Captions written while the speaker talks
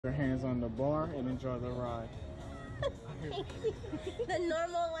Your hands on the bar and enjoy the ride. The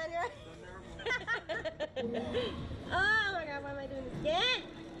normal one, right? Oh my god, why am I doing this again?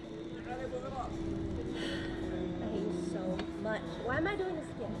 I hate you so much. Why am I doing this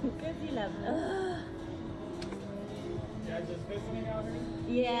again? Because you love them. You guys just visiting out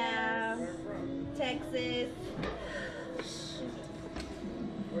here? Yeah. Where from? Texas.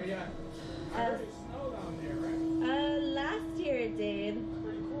 Where you at? I heard it snowed down there, right? Last year it did.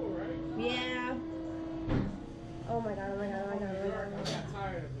 Pretty cool, right? Yeah. Oh my god, oh my god, oh my god, oh my god. I got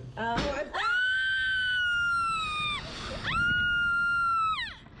tired of it.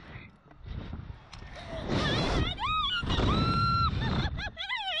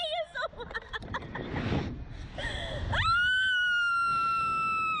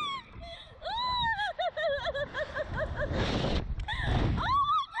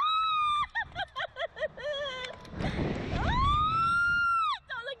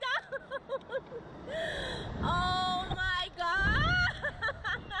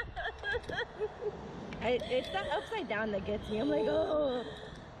 It's that upside down that gets me. I'm like, oh,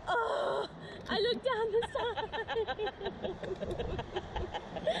 I looked down the side.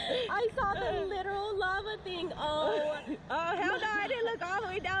 I saw the literal lava thing. Oh hell no! I didn't look all the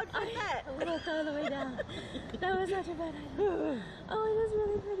way down to that. I looked all the way down. That was not a bad idea. Oh, it is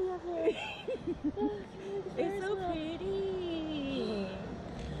really pretty up here. It's so pretty.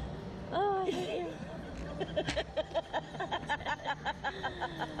 Oh, I hate you.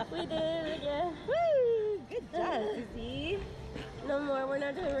 We did it again. Woo! Good job, Sissy. No more. We're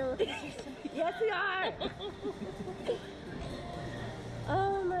not doing roller coasters. Yes, we are.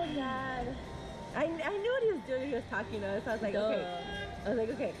 Oh my god. I knew what he was doing. He was talking to us. I was like, okay. I was like,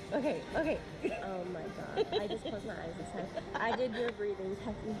 okay. Oh my god. I just closed my eyes this time. I did your breathing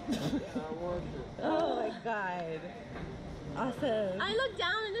technique. I want it. Oh my god. Awesome. I looked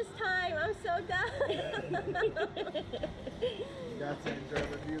down this time. I'm so done. You got to enjoy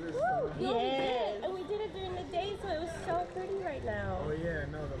the view this Woo! time. No, we Yes. did. And we did it during the day, so it was so pretty right now. Oh yeah,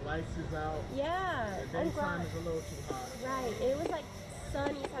 no, the lights is out. Yeah. The daytime is a little too hot. Right. It was like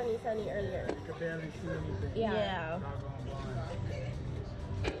sunny earlier. You could barely see anything. Yeah. Doggone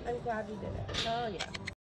blind. I'm glad we did it. Oh yeah.